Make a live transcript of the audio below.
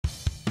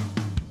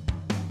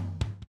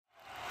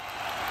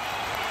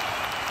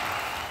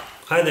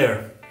Hi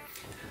there!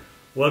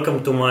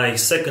 Welcome to my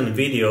second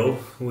video,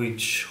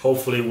 which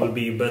hopefully will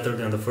be better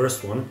than the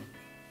first one.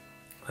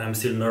 I'm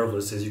still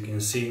nervous, as you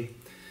can see.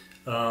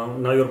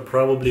 Now you're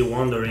probably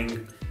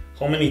wondering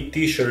how many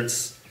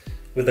t-shirts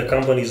with the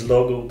company's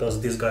logo does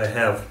this guy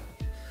have?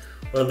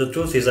 Well, the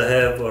truth is I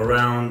have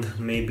around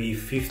maybe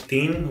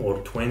 15 or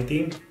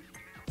 20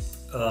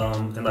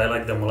 and I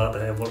like them a lot.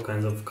 I have all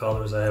kinds of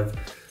colors. I have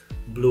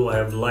blue, I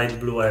have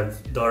light blue, I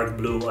have dark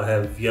blue, I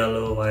have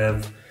yellow, I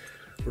have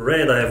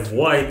red, I have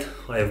white,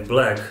 I have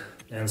black,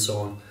 and so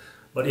on.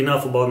 But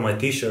enough about my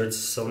t-shirts.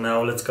 So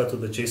now let's cut to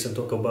the chase and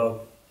talk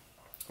about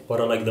what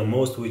I like the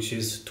most, which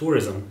is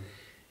tourism.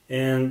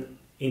 And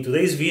in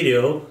today's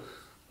video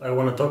I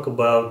want to talk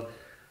about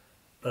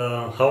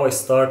how I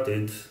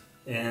started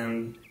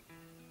and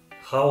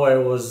how I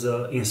was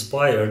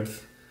inspired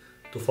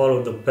to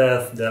follow the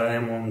path that I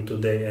am on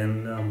today,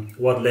 and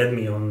what led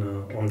me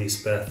on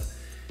this path.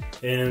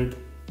 And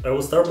I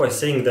will start by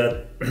saying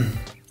that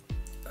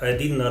I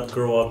did not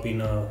grow up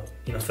in a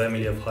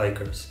family of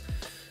hikers.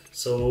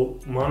 So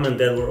mom and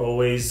dad were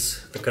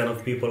always the kind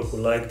of people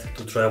who liked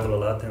to travel a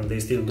lot, and they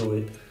still do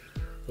it,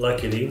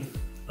 luckily.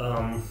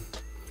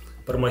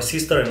 But my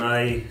sister and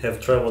I have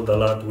traveled a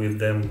lot with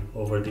them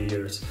over the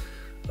years.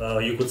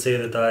 You could say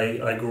that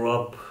I grew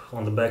up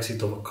on the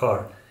backseat of a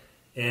car.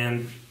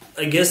 And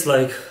I guess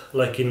like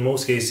in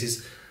most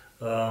cases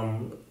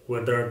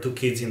where there are two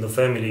kids in the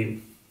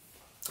family,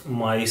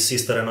 my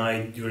sister and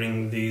I,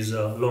 during these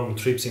long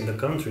trips in the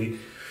country,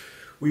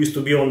 we used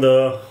to be on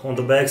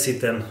the back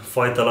seat and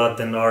fight a lot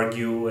and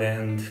argue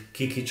and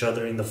kick each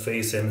other in the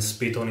face and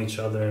spit on each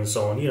other and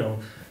so on. You know,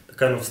 the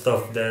kind of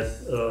stuff that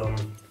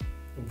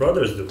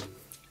brothers do.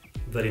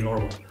 Very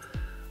normal.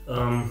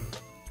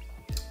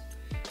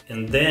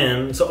 And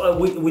then, so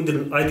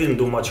I didn't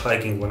do much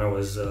hiking when I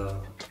was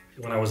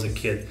a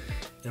kid.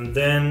 And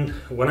then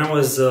when I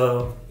was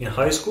in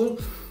high school,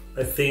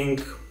 I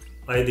think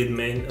I did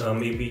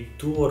maybe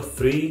 2 or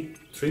 3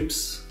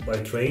 trips by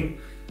train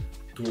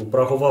to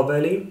Prahova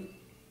Valley,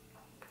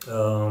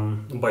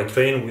 by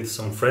train with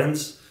some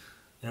friends,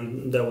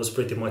 and that was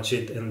pretty much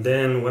it. And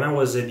then when I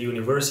was at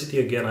university,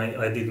 again,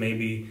 I did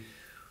maybe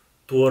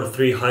 2 or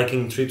 3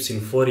 hiking trips in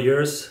 4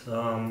 years.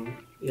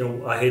 You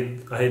know, I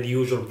had the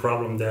usual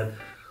problem that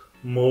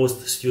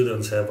most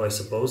students have, I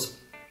suppose.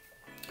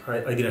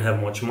 I didn't have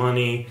much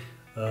money,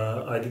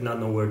 I did not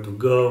know where to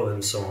go,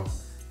 and so on.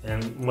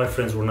 And my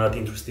friends were not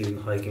interested in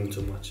hiking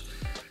too much.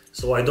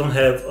 So I don't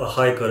have a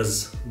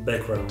hiker's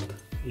background,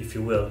 if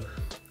you will.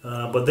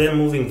 But then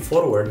moving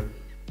forward,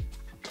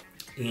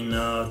 in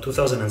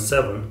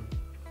 2007,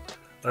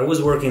 I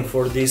was working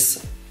for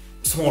this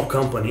small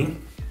company,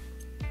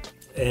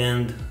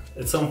 and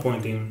at some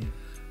point in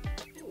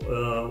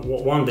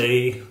one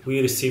day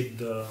we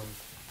received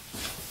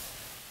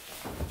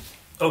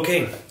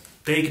okay,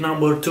 take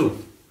number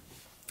 2.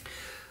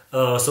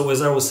 So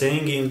as I was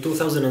saying, in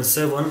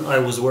 2007 I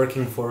was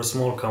working for a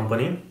small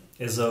company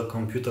as a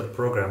computer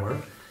programmer,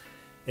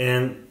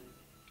 and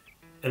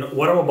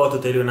what I'm about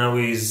to tell you now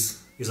is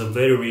a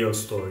very real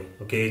story.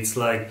 Okay, it's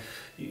like,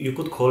 you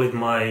could call it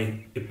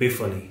my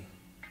epiphany.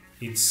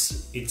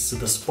 It's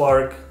the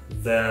spark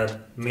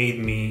that made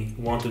me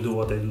want to do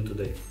what I do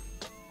today.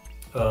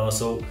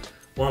 So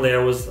one day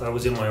I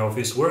was in my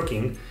office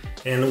working,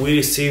 and we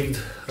received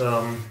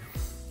a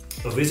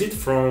visit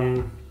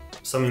from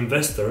some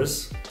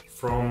investors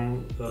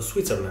from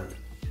Switzerland.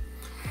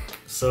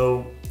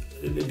 So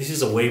this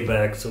is a way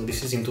back, so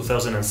this is in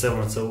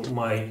 2007, so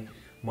my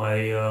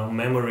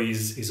memory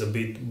is a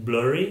bit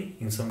blurry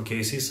in some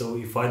cases, so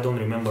if I don't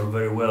remember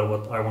very well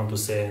what I want to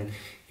say, and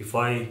if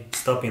I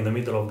stop in the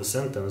middle of the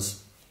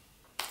sentence,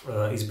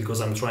 it's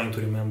because I'm trying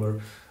to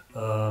remember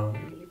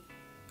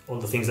all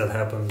the things that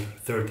happened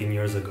 13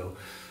 years ago.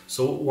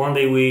 So one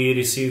day we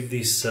received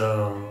these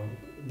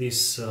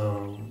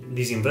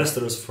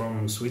investors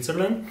from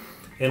Switzerland,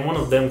 and one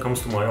of them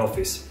comes to my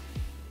office.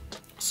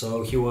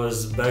 So he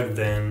was back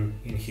then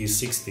in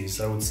his 60s,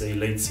 I would say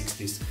late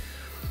 60s.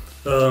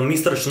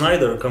 Mr.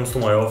 Schneider comes to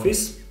my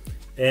office,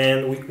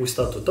 and we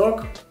start to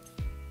talk,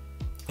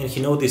 and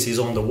he notices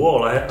on the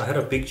wall I had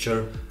a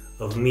picture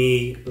of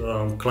me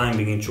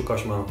climbing in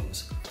Chukash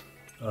Mountains.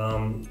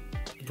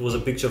 It was a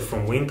picture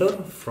from winter,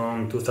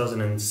 from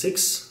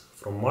 2006,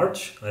 from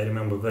March, I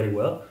remember very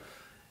well.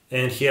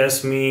 And he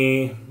asked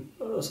me,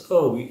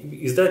 "Oh,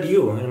 is that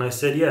you?" And I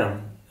said, "Yeah."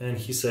 And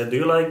he said, do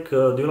you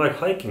like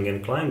hiking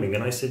and climbing?"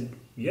 And I said,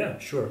 "Yeah,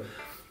 sure."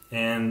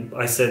 And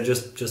I said,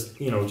 just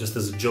you know, just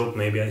as a joke,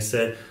 maybe, I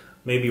said,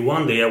 "Maybe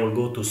one day I will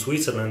go to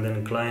Switzerland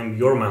and climb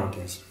your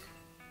mountains."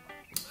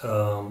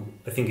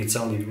 I think it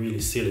sounded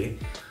really silly,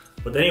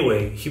 but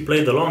anyway, he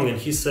played along and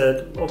he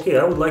said, "Okay,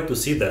 I would like to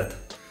see that."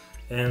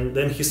 And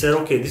then he said,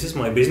 "Okay, this is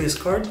my business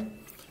card.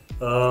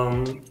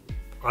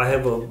 I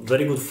have a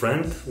very good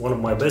friend, one of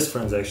my best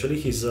friends actually.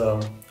 He's a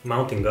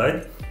mountain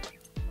guide.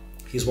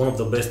 He's one of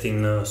the best in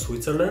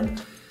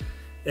Switzerland,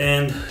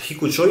 and he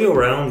could show you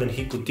around and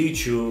he could teach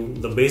you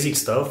the basic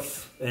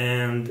stuff,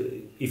 and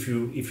if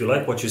you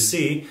like what you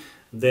see,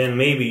 then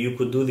maybe you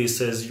could do this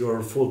as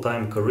your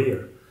full-time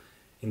career."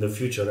 in the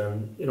future.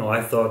 And you know,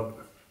 I thought,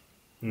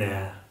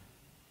 nah.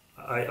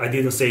 I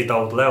didn't say it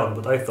out loud,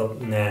 but I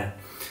thought, nah.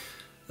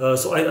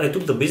 So I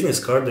took the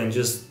business card and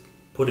just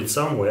put it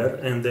somewhere,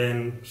 and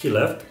then he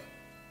left.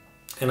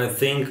 And I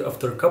think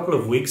after a couple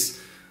of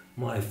weeks,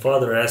 my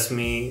father asked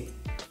me,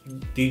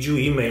 did you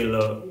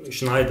email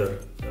Schneider?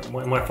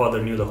 My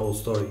father knew the whole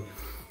story.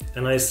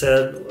 And I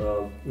said,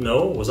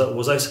 no,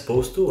 was I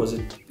supposed to? Was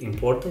it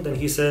important? And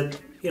he said,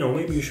 you know,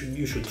 maybe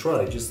you should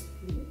try, just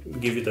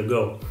give it a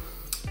go.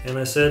 And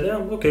I said, yeah,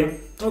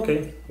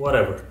 okay,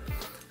 whatever.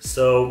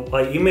 So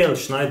I emailed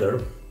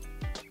Schneider,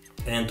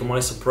 and to my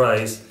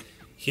surprise,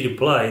 he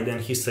replied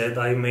and he said,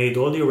 I made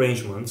all the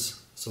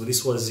arrangements. So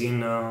this was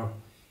in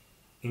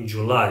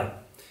July.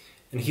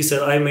 And he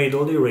said, I made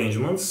all the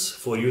arrangements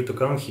for you to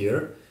come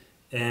here.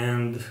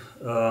 And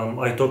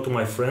I talked to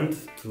my friend,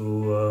 to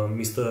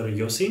Mr.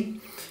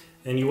 Yossi,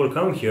 and you will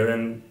come here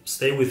and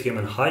stay with him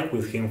and hike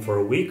with him for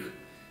a week.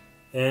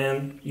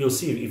 And you'll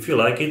see, if you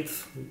like it,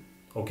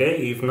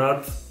 okay, if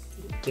not,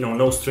 you know,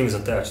 no strings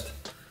attached.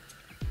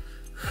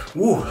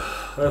 Woo,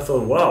 I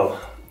thought, wow,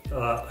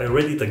 I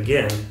read it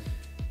again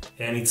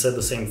and it said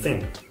the same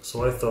thing.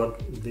 So I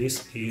thought,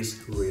 this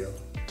is real.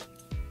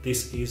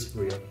 This is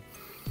real.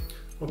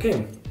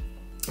 Okay,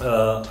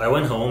 I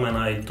went home and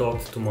I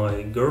talked to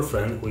my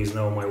girlfriend, who is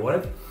now my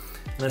wife,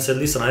 and I said,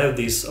 listen, I have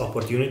this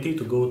opportunity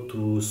to go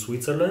to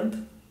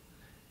Switzerland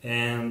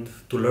and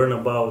to learn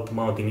about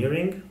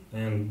mountaineering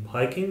and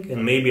hiking,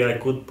 and maybe I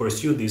could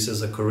pursue this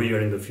as a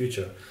career in the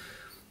future.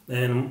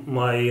 And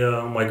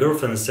my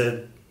girlfriend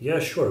said, yeah,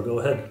 sure, go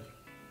ahead.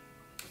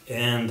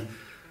 And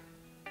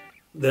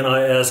then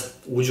I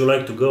asked, would you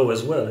like to go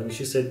as well? And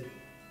she said,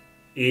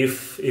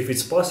 if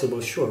it's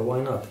possible, sure,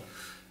 why not?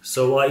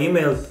 So I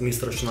emailed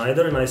Mr.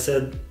 Schneider and I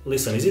said,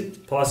 listen, is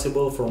it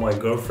possible for my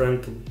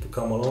girlfriend to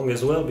come along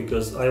as well?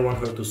 Because I want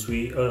her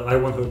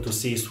to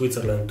see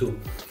Switzerland too.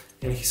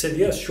 And he said,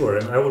 yes, sure,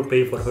 and I will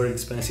pay for her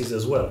expenses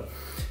as well.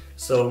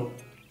 So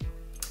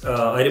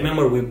I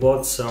remember we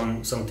bought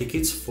some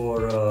tickets for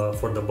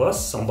the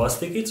bus, some bus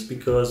tickets,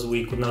 because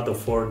we could not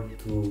afford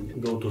to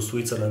go to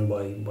Switzerland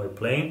by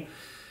plane.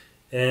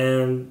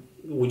 And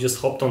we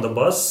just hopped on the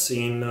bus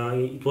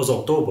it was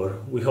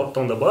October. We hopped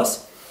on the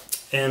bus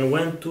and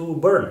went to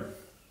Bern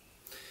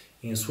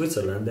in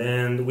Switzerland,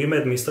 and we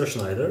met Mr.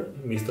 Schneider.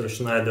 Mr.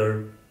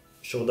 Schneider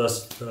showed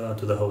us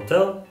to the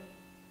hotel,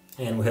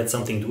 and we had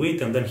something to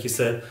eat, and then he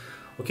said,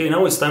 okay,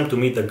 now it's time to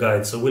meet the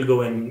guide, so we'll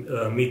go and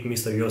meet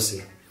Mr.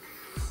 Yossi,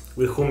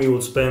 with whom you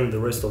will spend the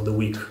rest of the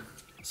week.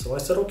 So I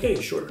said,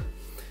 okay, sure.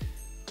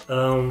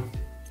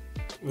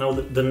 Now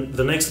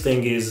the next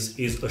thing is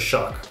a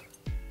shock,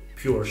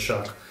 pure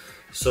shock.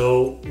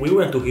 So we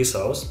went to his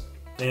house,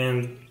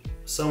 and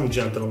some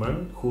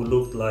gentleman who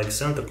looked like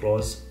Santa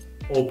Claus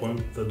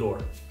opened the door.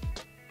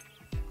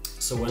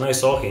 So when I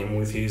saw him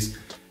with his,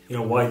 you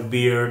know, white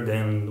beard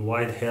and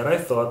white hair, I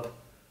thought,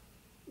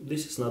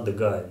 this is not the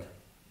guide,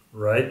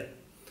 right?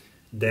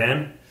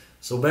 Then,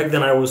 so back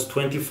then I was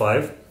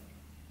 25.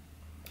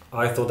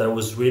 I thought I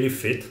was really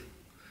fit,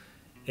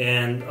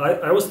 and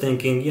I was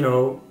thinking, you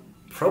know,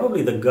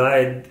 probably the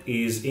guide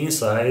is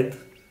inside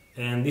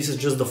and this is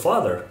just the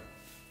father,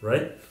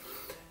 right?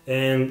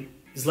 And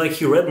it's like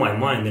he read my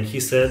mind and he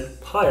said,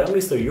 hi, I'm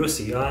Mr.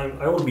 Yossi,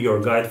 I will be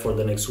your guide for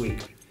the next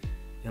week.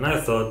 And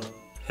I thought,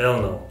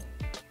 hell no,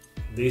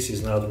 this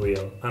is not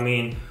real. I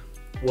mean,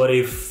 what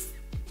if,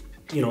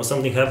 you know,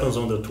 something happens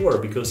on the tour,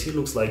 because he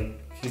looks like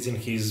he's in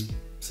his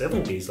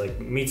 70s, like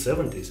mid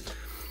 70s.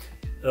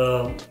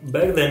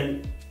 Back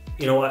then,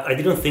 you know, I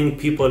didn't think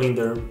people in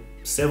their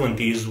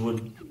 70s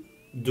would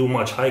do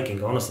much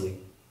hiking, honestly.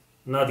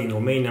 Not in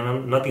Romania,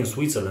 not in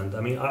Switzerland.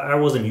 I mean, I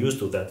wasn't used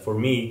to that. For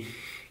me,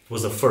 it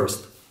was a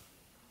first.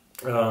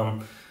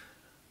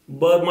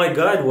 But my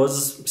guide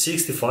was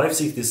 65,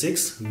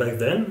 66 back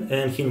then,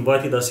 and he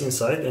invited us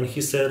inside and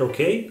he said,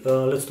 okay,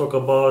 let's talk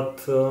about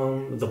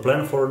the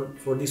plan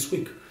for this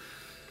week.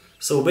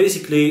 So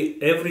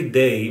basically, every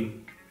day,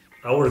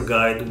 our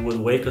guide would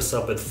wake us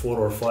up at 4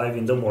 or 5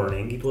 in the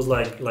morning. It was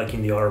like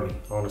in the army,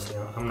 honestly,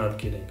 I'm not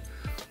kidding.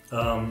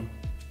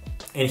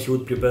 And he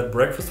would prepare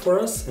breakfast for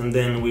us, and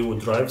then we would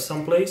drive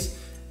someplace,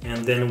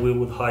 and then we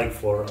would hike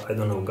for, I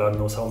don't know, God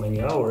knows how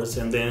many hours.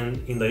 And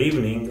then in the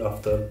evening,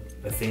 after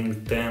I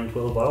think 10,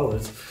 12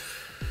 hours,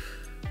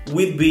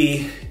 we'd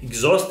be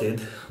exhausted,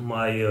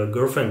 my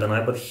girlfriend and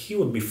I, but he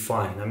would be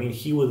fine. I mean,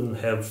 he wouldn't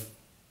have,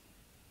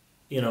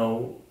 you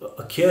know,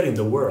 a care in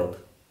the world.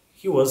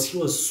 He was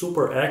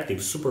super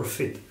active, super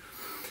fit.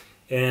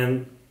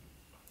 And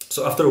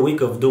so after a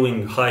week of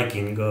doing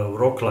hiking,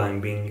 rock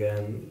climbing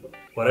and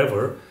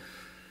whatever,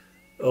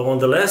 on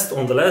the last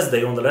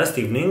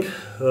evening,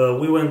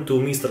 we went to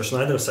Mr.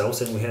 Schneider's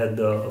house and we had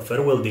a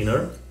farewell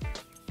dinner.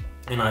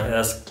 And I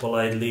asked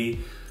politely,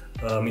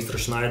 Mr.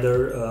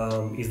 Schneider,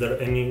 is there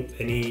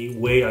any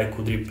way I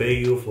could repay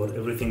you for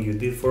everything you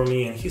did for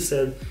me? And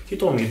he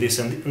told me this,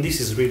 and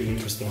this is really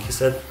interesting. He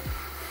said,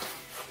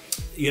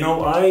 you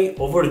know,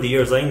 over the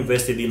years I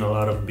invested in a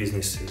lot of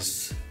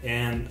businesses,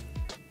 and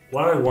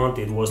what I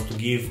wanted was to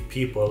give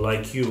people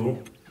like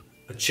you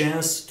a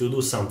chance to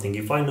do something.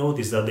 If I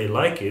notice that they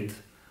like it,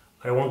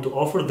 I want to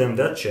offer them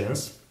that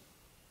chance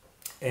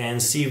and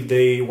see if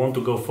they want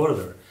to go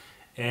further.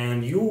 And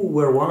you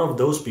were one of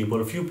those people,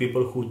 a few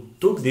people who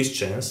took this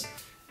chance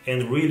and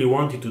really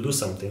wanted to do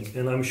something.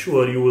 And I'm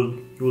sure you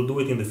will do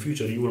it in the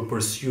future. You will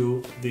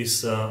pursue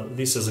this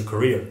as a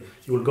career.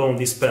 You will go on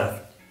this path.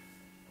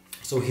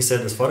 So he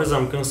said, as far as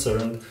I'm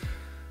concerned,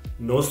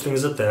 no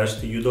strings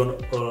attached. You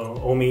don't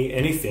owe me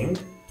anything.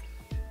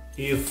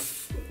 If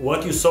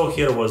what you saw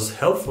here was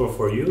helpful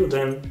for you,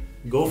 then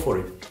go for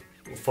it.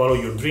 Follow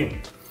your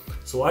dream.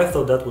 So I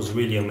thought that was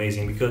really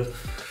amazing, because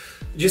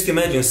just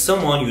imagine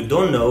someone you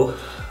don't know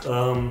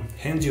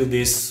hands you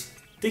this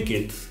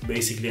ticket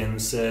basically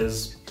and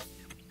says,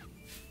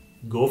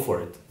 go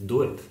for it,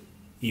 do it.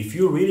 If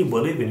you really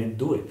believe in it,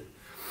 do it.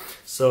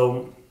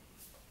 So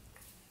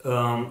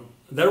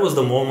that was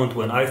the moment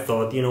when I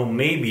thought, you know,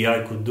 maybe I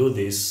could do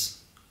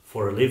this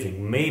for a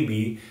living.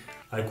 Maybe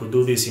I could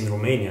do this in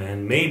Romania,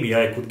 and maybe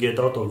I could get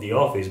out of the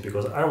office,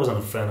 because I wasn't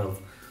a fan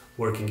of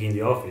working in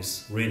the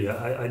office. Really,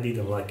 I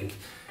didn't like it.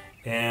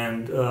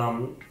 And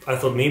I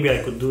thought maybe I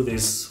could do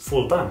this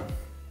full time.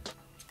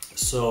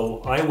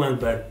 So I went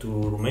back to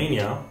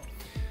Romania,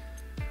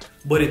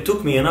 but it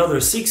took me another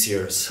 6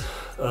 years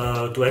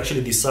to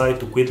actually decide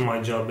to quit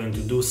my job and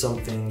to do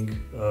something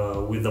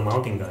with the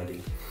mountain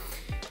guiding.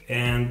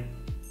 And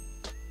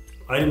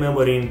I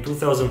remember in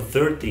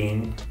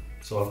 2013,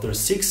 so after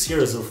 6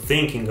 years of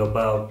thinking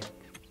about,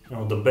 you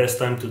know, the best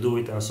time to do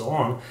it and so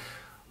on,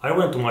 I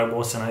went to my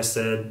boss and I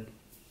said,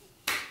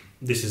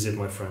 this is it,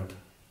 my friend.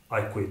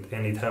 I quit,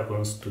 and it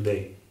happens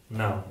today,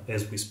 now,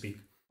 as we speak.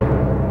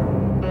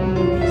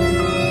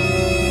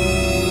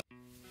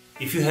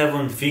 If you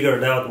haven't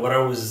figured out what I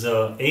was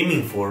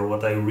aiming for,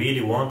 what I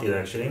really wanted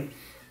actually,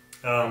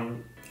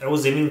 I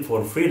was aiming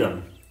for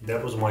freedom.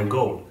 That was my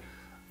goal.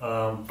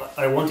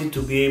 I wanted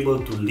to be able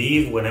to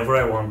leave whenever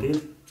I wanted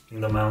in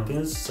the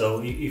mountains.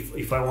 So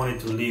if I wanted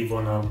to leave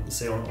on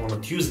a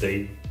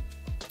Tuesday,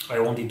 I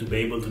wanted to be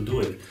able to do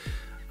it.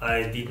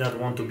 I did not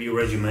want to be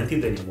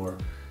regimented anymore.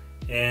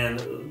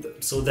 And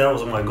so that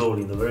was my goal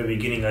in the very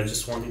beginning. I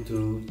just wanted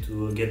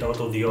to get out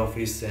of the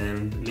office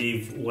and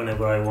leave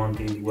whenever I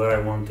wanted, where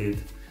I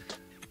wanted.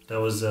 That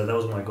was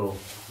my goal,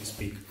 to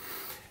speak.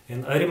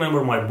 And I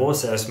remember my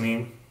boss asked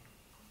me,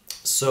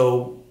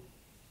 so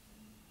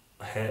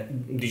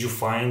did you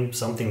find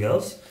something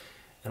else?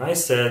 And I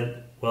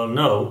said, well,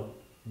 no,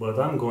 but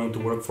I'm going to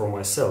work for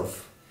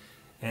myself.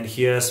 And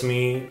he asked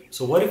me,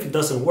 so what if it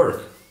doesn't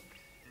work?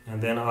 And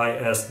then I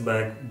asked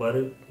back, but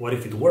what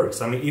if it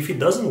works? I mean, if it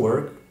doesn't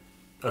work,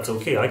 that's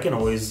okay. I can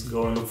always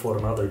go and look for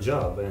another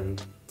job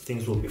and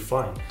things will be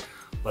fine.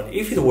 But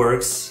if it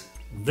works,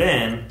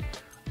 then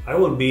I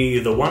will be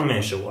the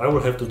one-man show. I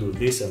will have to do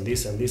this and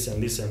this and this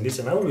and this and this,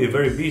 and I will be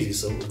very busy,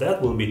 so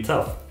that will be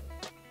tough.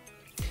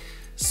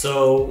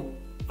 So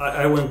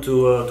I went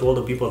to all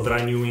the people that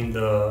I knew in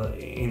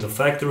the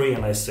factory,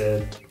 and I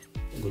said,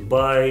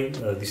 goodbye,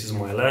 this is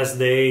my last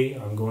day,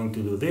 I'm going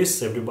to do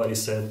this. Everybody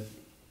said,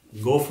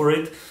 go for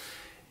it.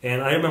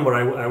 And I remember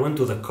I went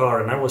to the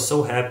car and I was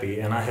so happy,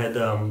 and I had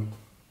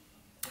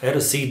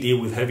a CD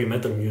with heavy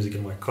metal music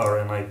in my car,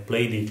 and I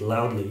played it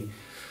loudly.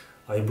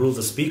 I blew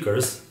the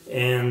speakers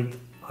and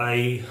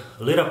I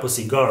lit up a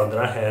cigar that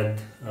I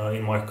had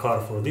in my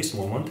car for this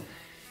moment.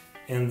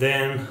 And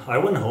then I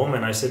went home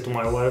and I said to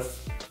my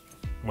wife,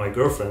 my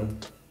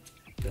girlfriend,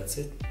 that's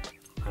it,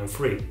 I'm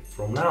free.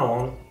 From now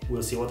on,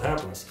 we'll see what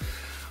happens.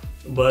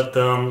 But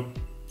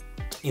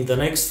in the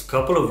next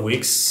couple of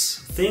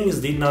weeks, things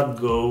did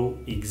not go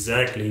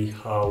exactly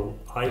how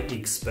I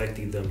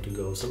expected them to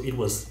go, so it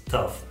was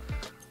tough.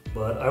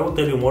 But I will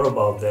tell you more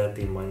about that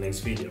in my next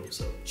video.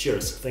 So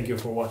cheers, thank you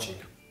for watching.